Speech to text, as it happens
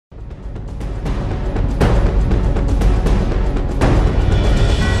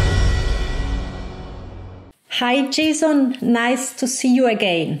Hi, Jason. Nice to see you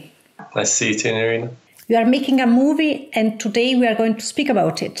again. Nice to see you too, Irina. You are making a movie, and today we are going to speak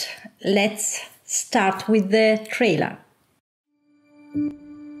about it. Let's start with the trailer.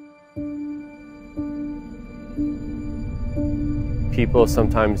 People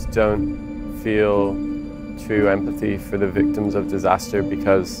sometimes don't feel true empathy for the victims of disaster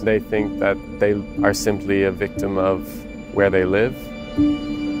because they think that they are simply a victim of where they live.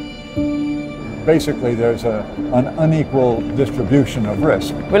 Basically, there's an unequal distribution of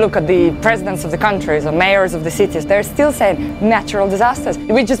risk. We look at the presidents of the countries or mayors of the cities, they're still saying natural disasters.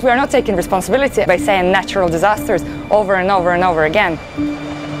 We are not taking responsibility by saying natural disasters over and over and over again.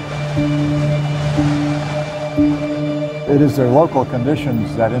 It is their local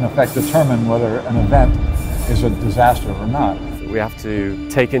conditions that in effect determine whether an event is a disaster or not. We have to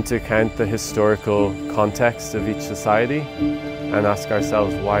take into account the historical context of each society and ask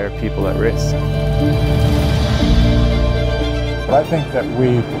ourselves, why are people at risk? But I think that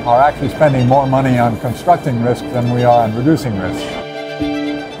we are actually spending more money on constructing risk than we are on reducing risk.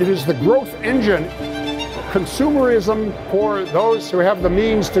 It is the growth engine, consumerism for those who have the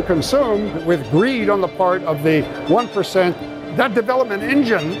means to consume, with greed on the part of the 1%. That development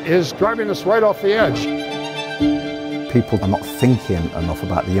engine is driving us right off the edge. People are not thinking enough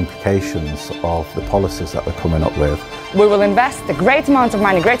about the implications of the policies that they're coming up with. We will invest a great amount of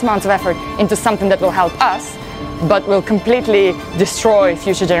money, great amount of effort into something that will help us, but will completely destroy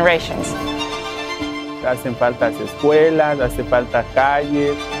future generations. Hacen faltas escuelas, hace falta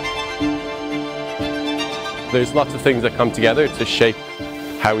calles. There's lots of things that come together to shape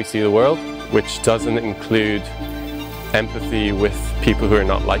how we see the world, which doesn't include empathy with people who are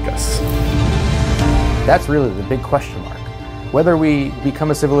not like us. That's really the big question mark. Whether we become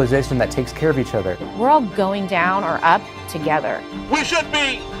a civilization that takes care of each other. We're all going down or up together. We should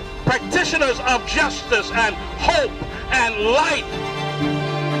be practitioners of justice and hope and light.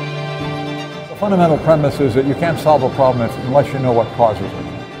 The fundamental premise is that you can't solve a problem unless you know what causes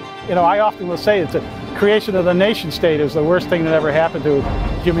it. You know, I often will say that the creation of the nation state is the worst thing that ever happened to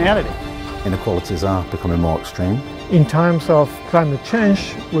humanity. Inequalities are becoming more extreme. In terms of climate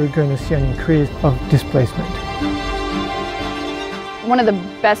change, we're going to see an increase of displacement. One of the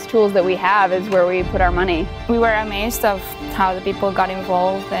best tools that we have is where we put our money. We were amazed of how the people got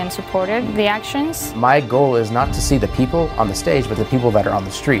involved and supported the actions. My goal is not to see the people on the stage, but the people that are on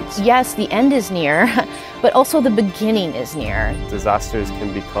the streets. Yes, the end is near, but also the beginning is near. Disasters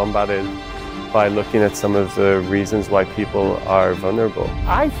can be combated by looking at some of the reasons why people are vulnerable.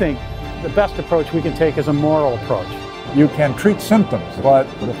 I think the best approach we can take is a moral approach. You can treat symptoms, but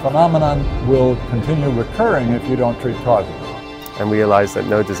the phenomenon will continue recurring if you don't treat causes. And realize that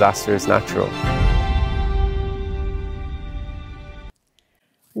no disaster is natural.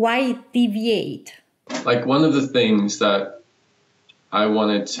 Why deviate? Like, one of the things that I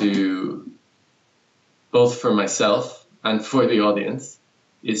wanted to, both for myself and for the audience,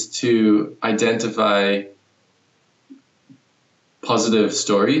 is to identify positive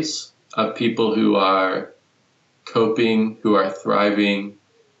stories of people who are coping, who are thriving,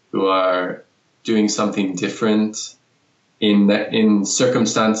 who are doing something different in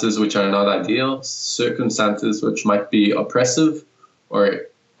circumstances which are not ideal, circumstances which might be oppressive or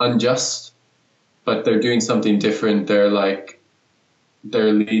unjust, but they're doing something different. They're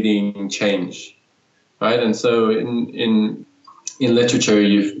leading change, right? And so in literature,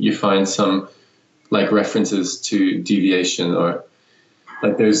 you find some like references to deviation, or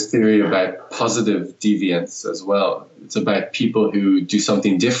like there's theory about positive deviance as well. It's about people who do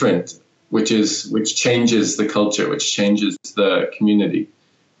something different, which changes the culture, which changes the community.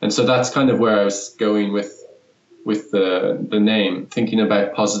 And so that's kind of where I was going with the name, thinking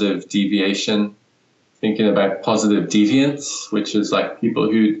about positive deviation, thinking about positive deviance, which is like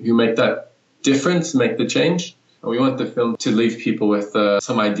people who make that difference, make the change. And we want the film to leave people with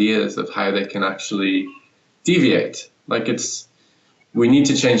some ideas of how they can actually deviate. Like, we need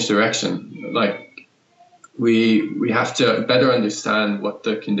to change direction. Like, we have to better understand what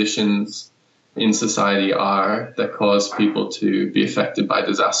the conditions in society are that cause people to be affected by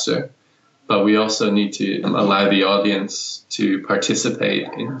disaster. But we also need to allow the audience to participate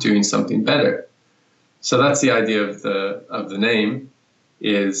in doing something better. So that's the idea of the name,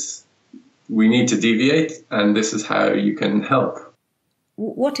 is we need to deviate, and this is how you can help.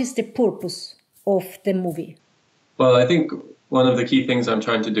 What is the purpose of the movie? Well, I think one of the key things I'm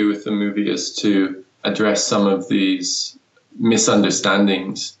trying to do with the movie is to address some of these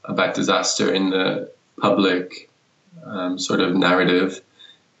misunderstandings about disaster in the public sort of narrative,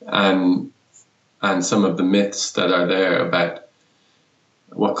 and some of the myths that are there about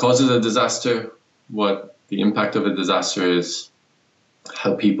what causes a disaster, what the impact of a disaster is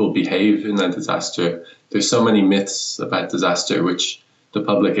how people behave in a disaster. There's so many myths about disaster which the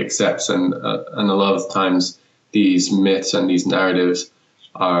public accepts, and a lot of times these myths and these narratives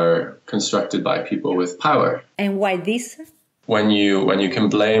are constructed by people with power. And why this? When you can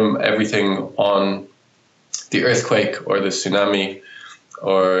blame everything on the earthquake or the tsunami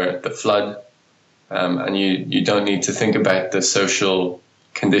or the flood, and you don't need to think about the social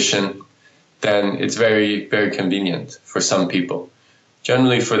condition, then it's very, very convenient for some people.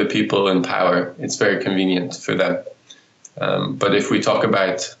 Generally, for the people in power, it's very convenient for them. But if we talk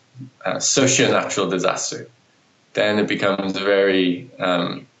about socio-natural disaster, then it becomes very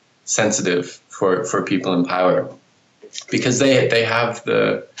sensitive for people in power, because they have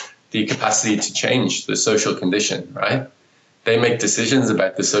the capacity to change the social condition, right? They make decisions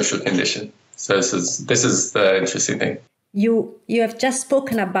about the social condition. So this is the interesting thing. You have just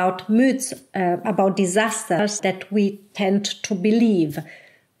spoken about myths, about disasters that we tend to believe.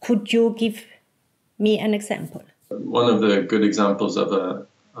 Could you give me an example? One of the good examples of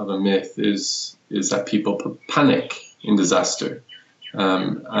a myth is that people panic in disaster,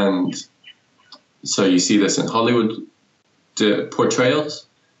 and so you see this in Hollywood portrayals,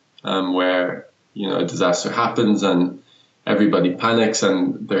 where a disaster happens and everybody panics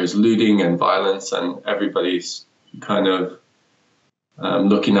and there's looting and violence and everybody's kind of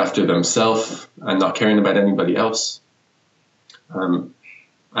looking after themselves and not caring about anybody else.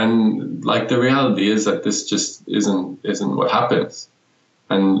 And like the reality is that this just isn't what happens.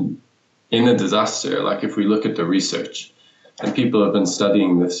 And in a disaster, like if we look at the research, and people have been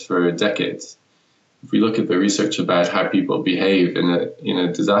studying this for decades, if we look at the research about how people behave in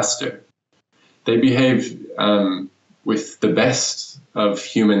a disaster, they behave with the best of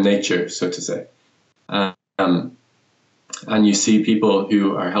human nature, so to say. And you see people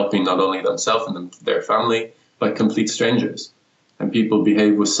who are helping not only themselves and their family, but complete strangers. And people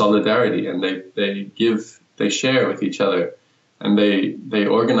behave with solidarity, and they share with each other, and they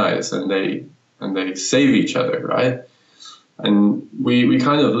organize and they save each other, right? And we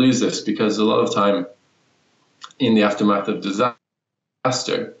kind of lose this because a lot of time in the aftermath of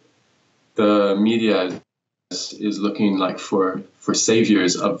disaster, the media is looking like for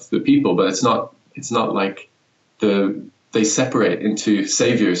saviors of the people, but it's not like they separate into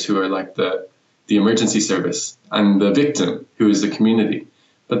saviors who are like the emergency service and the victim who is the community.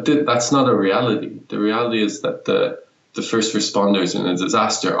 But that's not a reality. The reality is that the first responders in a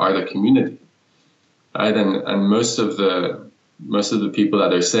disaster are the community, right? And most of the people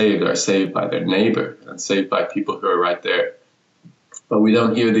that are saved by their neighbor and saved by people who are right there. But we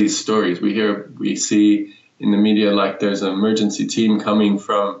don't hear these stories. We see in the media like there's an emergency team coming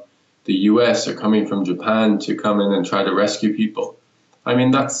from the US or coming from Japan to come in and try to rescue people. I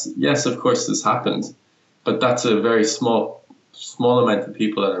mean, yes, of course this happens, but that's a very small amount of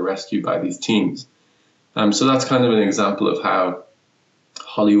people that are rescued by these teams. So that's kind of an example of how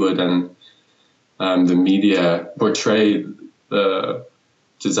Hollywood and the media portray the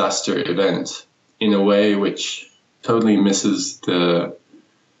disaster event in a way which totally misses the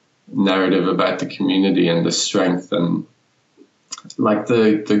narrative about the community and the strength and like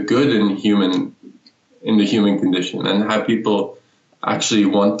the good in the human condition, and how people actually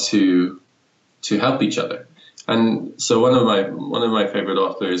want to help each other. And so one of my favorite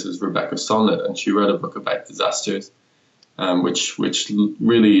authors is Rebecca Solnit, and she wrote a book about disasters, which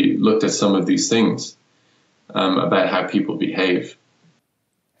really looked at some of these things about how people behave.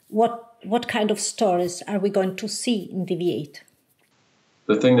 What kind of stories are we going to see in Deviate?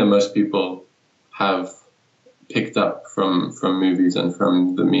 The thing that most people have picked up from movies and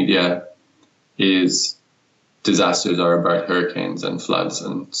from the media is disasters are about hurricanes and floods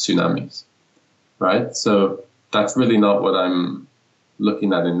and tsunamis, right? So that's really not what I'm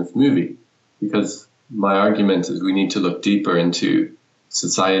looking at in this movie, because my argument is we need to look deeper into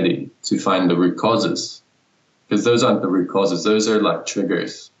society to find the root causes, because those aren't the root causes, those are like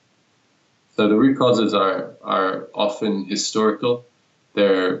triggers. So the root causes are often historical.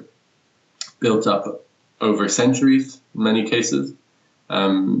 They're built up over centuries in many cases.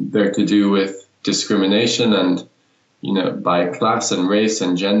 They're to do with discrimination and, by class and race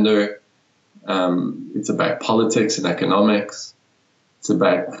and gender. It's about politics and economics. It's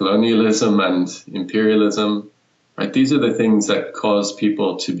about colonialism and imperialism, right? These are the things that cause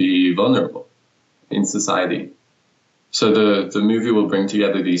people to be vulnerable in society. So the movie will bring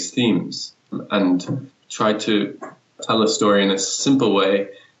together these themes and try to tell a story in a simple way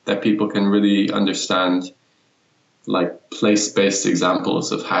that people can really understand, like place-based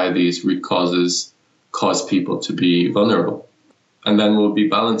examples of how these root causes cause people to be vulnerable. And then we'll be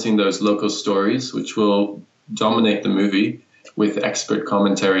balancing those local stories, which will dominate the movie, with expert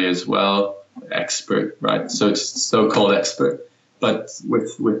commentary as well. Expert, right? So it's so-called expert, but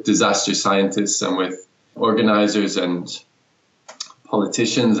with disaster scientists and with organizers and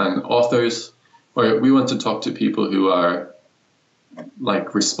politicians and authors. Or we want to talk to people who are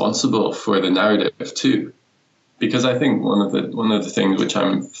like responsible for the narrative too, because I think one of the things which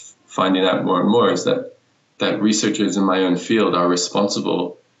I'm finding out more and more is that researchers in my own field are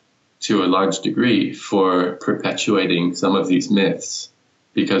responsible to a large degree for perpetuating some of these myths,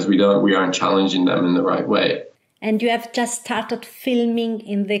 because we aren't challenging them in the right way. And you have just started filming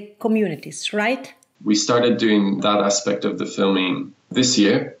in the communities, right? We started doing that aspect of the filming this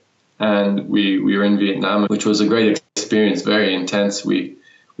year, and we were in Vietnam, which was a great experience, very intense. We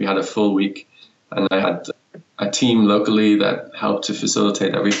had a full week, and I had a team locally that helped to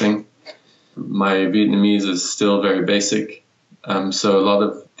facilitate everything. My Vietnamese is still very basic, so a lot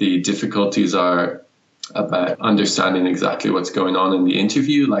of the difficulties are about understanding exactly what's going on in the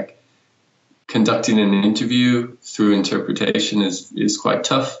interview. Like conducting an interview through interpretation is quite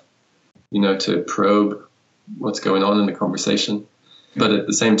tough, to probe what's going on in the conversation. But at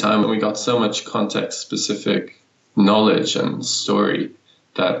the same time, we got so much context-specific knowledge and story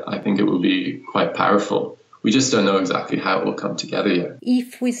that I think it will be quite powerful. We just don't know exactly how it will come together yet.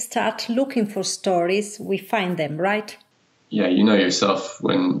 If we start looking for stories, we find them, right? Yeah, you know yourself,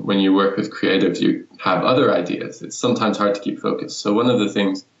 when you work with creatives, you have other ideas. It's sometimes hard to keep focused. So one of the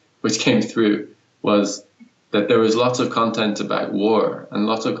things which came through was that there was lots of content about war and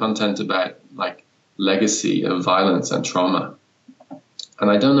lots of content about like legacy of violence and trauma. And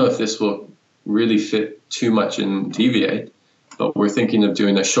I don't know if this will really fit too much in Deviate, but we're thinking of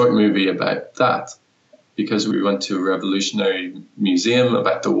doing a short movie about that, because we went to a revolutionary museum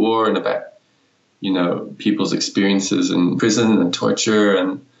about the war and about, people's experiences in prison and torture.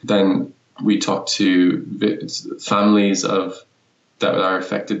 And then we talked to families that are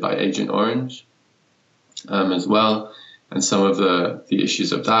affected by Agent Orange as well. And some of the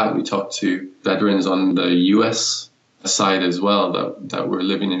issues of that. We talked to veterans on the US side as well that were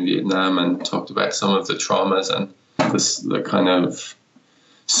living in Vietnam, and talked about some of the traumas and the kind of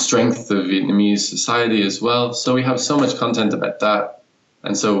strength of Vietnamese society as well. So we have so much content about that.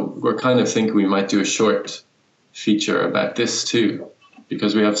 And so we're kind of thinking we might do a short feature about this too,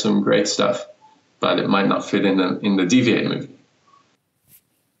 because we have some great stuff, but it might not fit in the Deviate movie.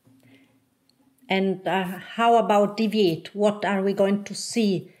 And how about Deviate? What are we going to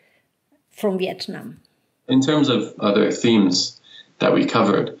see from Vietnam? In terms of other themes that we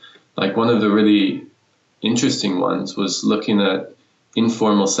covered, like one of the really interesting ones was looking at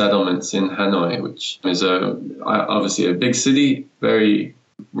informal settlements in Hanoi, which is obviously a big city, very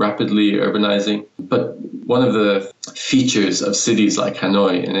rapidly urbanizing. But one of the features of cities like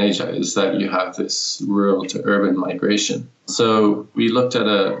Hanoi in Asia is that you have this rural to urban migration. So we looked at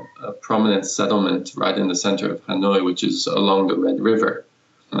a prominent settlement right in the center of Hanoi, which is along the Red River.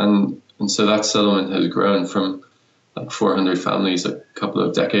 And so that settlement has grown from like 400 families a couple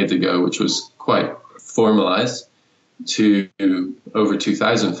of decades ago, which was quite formalized, to over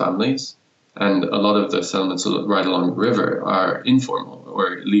 2,000 families. And a lot of the settlements right along the river are informal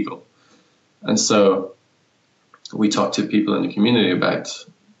or illegal. And so we talked to people in the community about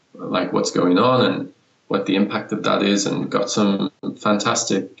like what's going on and what the impact of that is, and got some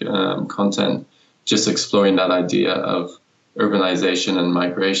fantastic content just exploring that idea of urbanization and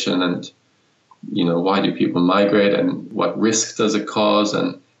migration, and why do people migrate, and what risk does it cause,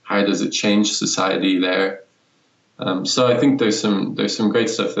 and how does it change society there. So I think there's some great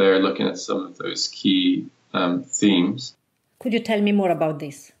stuff there, looking at some of those key themes. Could you tell me more about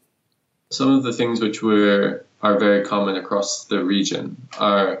this? Some of the things which are very common across the region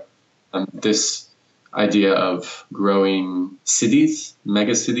are this idea of growing cities,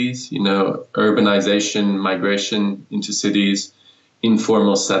 megacities, urbanization, migration into cities,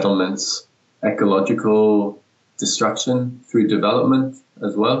 informal settlements, ecological destruction through development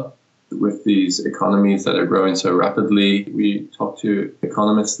as well. With these economies that are growing so rapidly, we talk to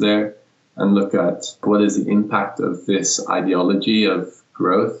economists there and look at what is the impact of this ideology of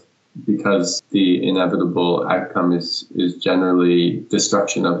growth, because the inevitable outcome is generally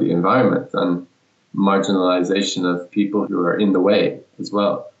destruction of the environment and marginalization of people who are in the way as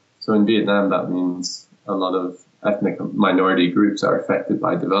well. So in Vietnam, that means a lot of ethnic minority groups are affected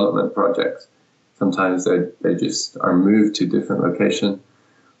by development projects. Sometimes they just are moved to different locations,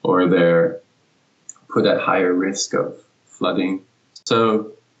 or they're put at higher risk of flooding.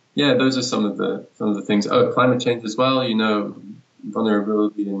 So yeah, those are some of the things. Oh, climate change as well,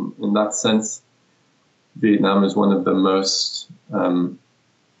 vulnerability in that sense. Vietnam is one of the most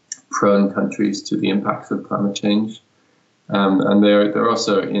prone countries to the impacts of climate change. And they're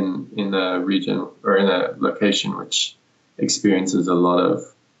also in a region or in a location which experiences a lot of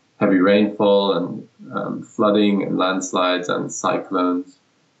heavy rainfall and flooding and landslides and cyclones.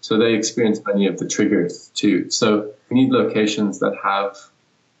 So they experience many of the triggers too. So we need locations that have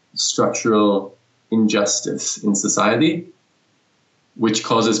structural injustice in society, which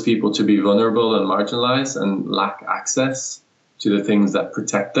causes people to be vulnerable and marginalized and lack access to the things that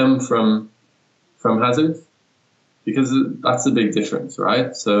protect them from hazards. Because that's a big difference,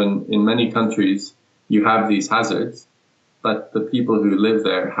 right? So in many countries, you have these hazards, but the people who live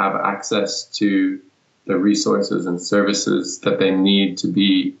there have access to the resources and services that they need to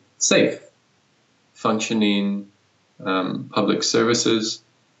be safe, functioning public services,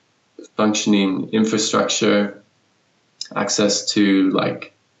 functioning infrastructure, access to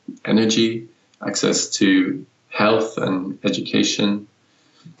like energy, access to health and education.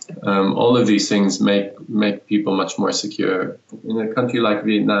 All of these things make people much more secure. In a country like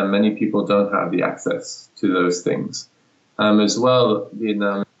Vietnam, many people don't have the access to those things. As well,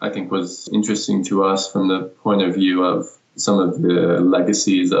 Vietnam, I think, was interesting to us from the point of view of some of the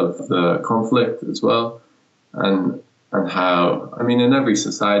legacies of the conflict as well, and how, I mean, in every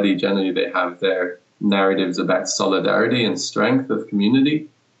society, generally, they have their narratives about solidarity and strength of community.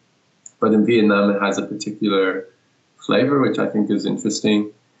 But in Vietnam, it has a particular flavor, which I think is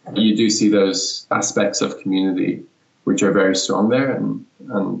interesting. You do see those aspects of community which are very strong there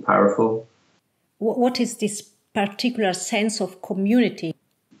and powerful. What is this particular sense of community?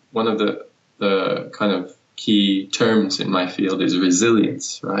 One of the kind of key terms in my field is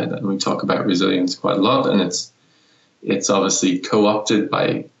resilience, right? And we talk about resilience quite a lot, and it's obviously co-opted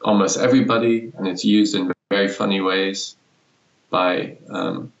by almost everybody, and it's used in very funny ways by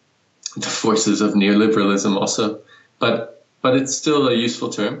the forces of neoliberalism also. But it's still a useful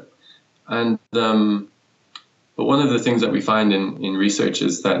term. And but one of the things that we find in research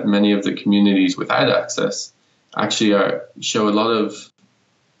is that many of the communities without access actually show a lot of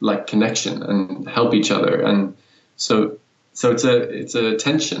like connection and help each other. And so it's a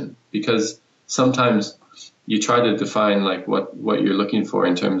tension, because sometimes you try to define like what you're looking for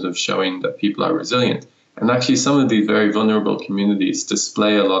in terms of showing that people are resilient. And actually some of these very vulnerable communities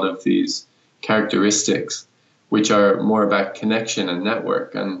display a lot of these characteristics which are more about connection and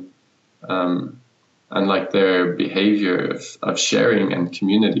network and like their behavior of sharing and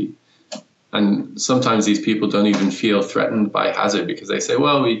community. And sometimes these people don't even feel threatened by hazard, because they say,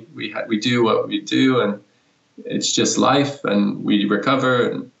 well, we do what we do, and it's just life, and we recover,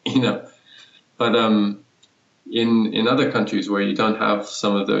 and, you know. But in other countries where you don't have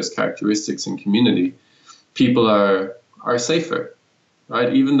some of those characteristics in community, people are safer,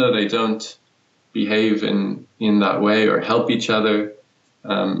 right? Even though they don't behave in that way or help each other.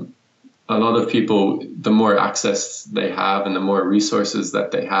 A lot of people, the more access they have and the more resources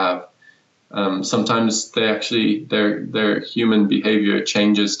that they have, sometimes they actually their human behavior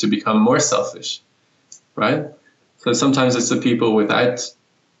changes to become more selfish, right? So sometimes it's the people without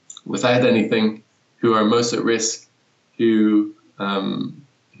anything who are most at risk, who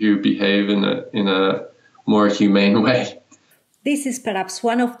behave in a more humane way. This is perhaps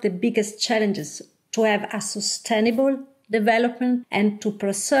one of the biggest challenges, to have a sustainable development and to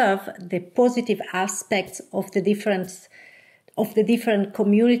preserve the positive aspects of the different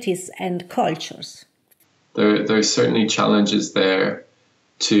communities and cultures. There are certainly challenges there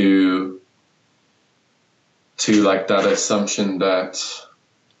to like that assumption that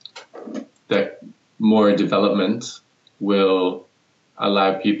more development will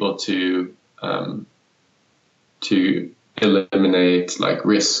allow people to eliminate like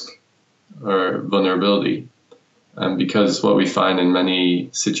risk or vulnerability. Because what we find in many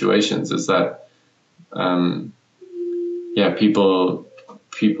situations is that people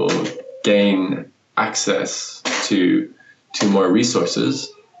gain access to more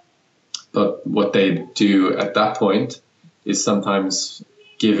resources, but what they do at that point is sometimes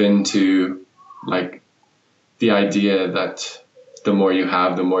give in to like the idea that the more you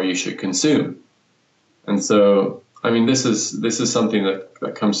have, the more you should consume. And so, I mean, this is something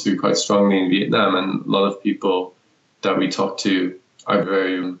that comes through quite strongly in Vietnam, and a lot of people that we talk to are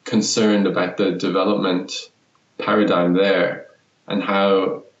very concerned about the development paradigm there and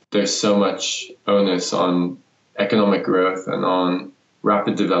how there's so much onus on economic growth and on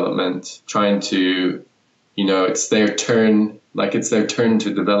rapid development, trying to, you know, it's their turn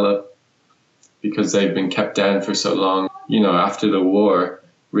to develop because they've been kept down for so long. You know, after the war,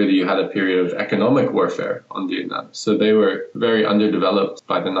 really you had a period of economic warfare on Vietnam. So they were very underdeveloped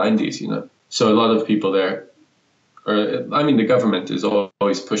by the 90s, you know. So a lot of people there, the government is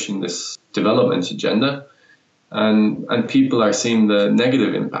always pushing this development agenda, and people are seeing the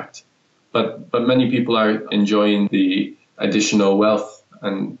negative impact. But many people are enjoying the additional wealth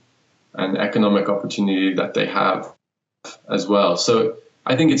and economic opportunity that they have as well. So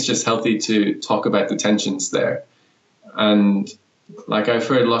I think it's just healthy to talk about the tensions there. And like I've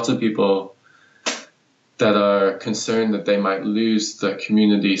heard lots of people that are concerned that they might lose the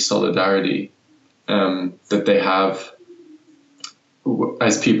community solidarity that they have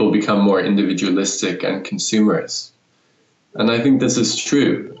as people become more individualistic and consumerist. And I think this is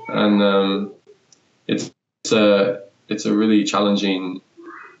true. And it's a really challenging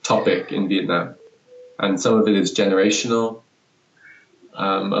topic in Vietnam. And some of it is generational.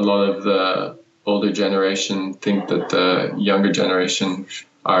 A lot of the older generation think that the younger generation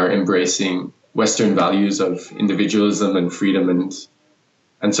are embracing Western values of individualism and freedom,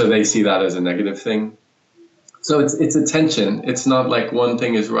 and so they see that as a negative thing. So it's a tension. It's not like one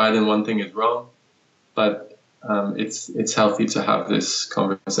thing is right and one thing is wrong, but it's healthy to have this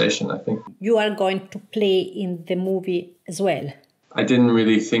conversation, I think. You are going to play in the movie as well. I didn't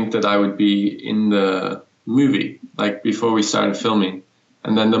really think that I would be in the movie, like before we started filming.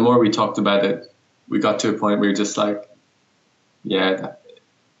 And then the more we talked about it, we got to a point where we're just like, yeah,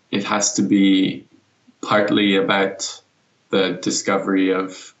 it has to be partly about the discovery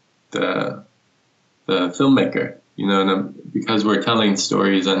of the filmmaker, and because we're telling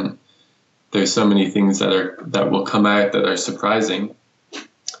stories and there's so many things that will come out that are surprising,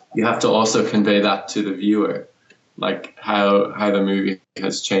 you have to also convey that to the viewer, like how the movie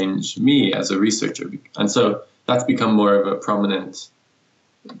has changed me as a researcher. And so that's become more of a prominent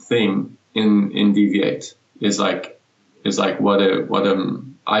thing in Deviate, is like what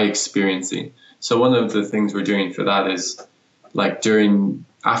am I experiencing. So one of the things we're doing for that is like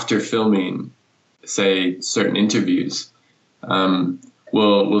after filming, say, certain interviews,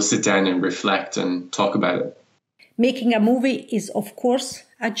 we'll sit down and reflect and talk about it. Making a movie is, of course,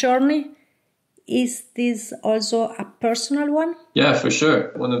 a journey. Is this also a personal one? Yeah, for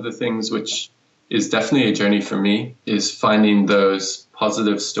sure. One of the things which is definitely a journey for me is finding those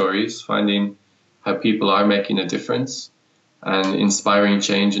positive stories, finding how people are making a difference and inspiring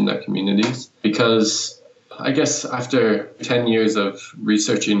change in their communities. Because I guess after 10 years of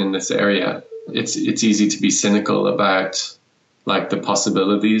researching in this area, it's easy to be cynical about like the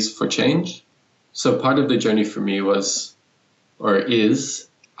possibilities for change. So part of the journey for me was, or is,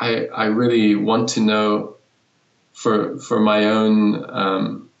 I really want to know for my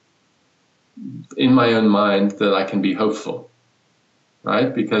own, in my own mind, that I can be hopeful,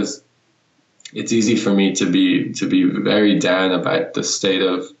 right? Because it's easy for me to be very down about the state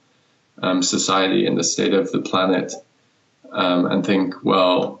of society and the state of the planet, and think,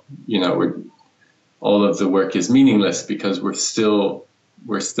 well, all of the work is meaningless because we're still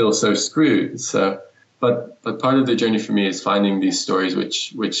so screwed. So, but part of the journey for me is finding these stories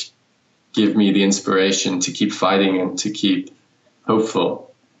which give me the inspiration to keep fighting and to keep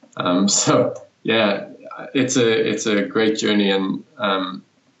hopeful. So yeah, it's a great journey, and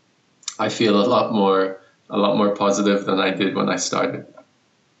I feel a lot more positive than I did when I started.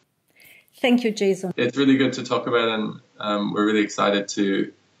 Thank you, Jason. It's really good to talk about, and we're really excited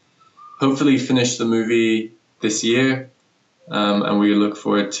to hopefully finish the movie this year, and we look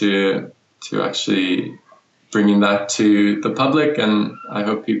forward to actually bringing that to the public, and I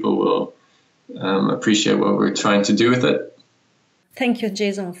hope people will appreciate what we're trying to do with it. Thank you,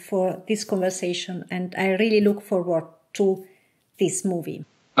 Jason, for this conversation, and I really look forward to this movie.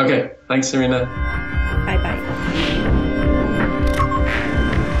 Okay, thanks, Serena. Bye-bye.